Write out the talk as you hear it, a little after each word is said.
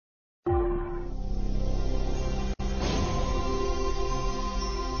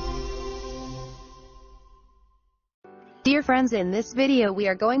Dear friends, in this video we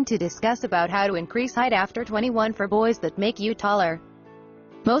are going to discuss about how to increase height after 21 for boys that make you taller.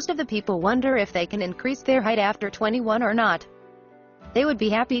 Most of the people wonder if they can increase their height after 21 or not. They would be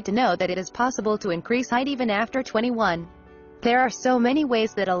happy to know that it is possible to increase height even after 21. There are so many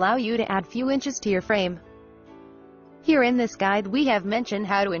ways that allow you to add few inches to your frame. Here in this guide we have mentioned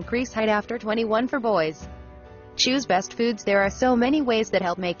how to increase height after 21 for boys. Choose best foods. There are so many ways that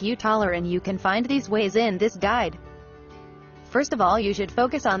help make you taller, and you can find these ways in this guide. First of all, you should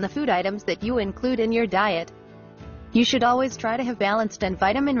focus on the food items that you include in your diet. You should always try to have balanced and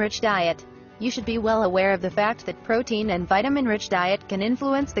vitamin-rich diet. You should be well aware of the fact that protein and vitamin-rich diet can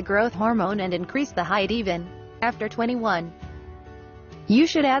influence the growth hormone and increase the height even after 21. You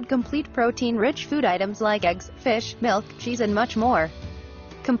should add complete protein-rich food items like eggs, fish, milk, cheese and much more.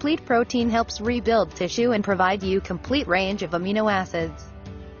 Complete protein helps rebuild tissue and provide you complete range of amino acids.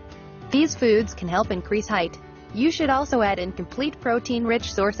 These foods can help increase height. You should also add in complete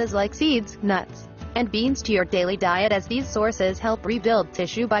protein-rich sources like seeds, nuts, and beans to your daily diet, as these sources help rebuild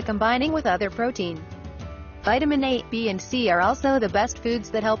tissue by combining with other protein. Vitamin A, B and C are also the best foods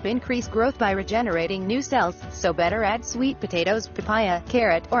that help increase growth by regenerating new cells, so better add sweet potatoes, papaya,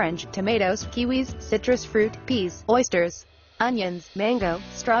 carrot, orange, tomatoes, kiwis, citrus fruit, peas, oysters, onions, mango,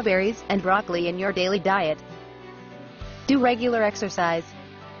 strawberries, and broccoli in your daily diet. Do regular exercise.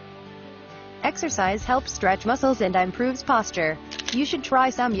 Exercise helps stretch muscles and improves posture. You should try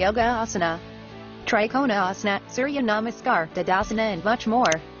some yoga asana, trikona asana, surya namaskar, tadasana and much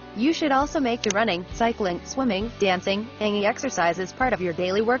more. You should also make the running, cycling, swimming, dancing, hanging exercises part of your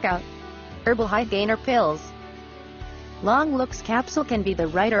daily workout. Herbal height gainer pills. Long Looks capsule can be the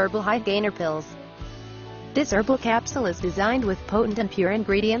right herbal height gainer pills. This herbal capsule is designed with potent and pure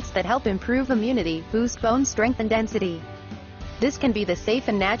ingredients that help improve immunity, boost bone strength and density. This can be the safe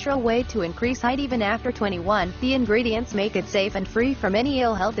and natural way to increase height even after 21. The ingredients make it safe and free from any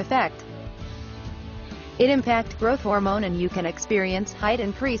ill health effect. It impacts growth hormone, and you can experience height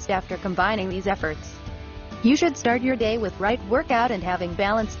increased after combining these efforts. You should start your day with right workout and having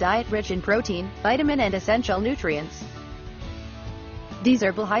balanced diet rich in protein, vitamin and essential nutrients. These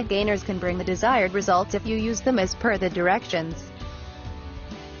herbal height gainers can bring the desired results if you use them as per the directions.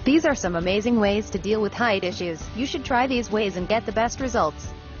 These are some amazing ways to deal with height issues. You should try these ways and get the best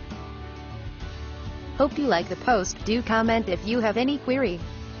results. Hope you like the post. Do comment if you have any query.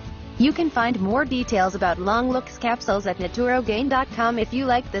 You can find more details about Long Looks capsules at naturogain.com. If you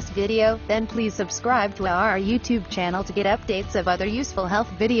like this video, then please subscribe to our YouTube channel to get updates of other useful health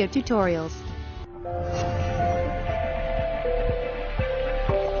video tutorials.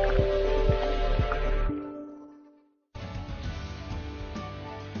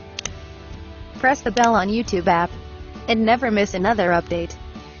 Press the bell on YouTube app and never miss another update.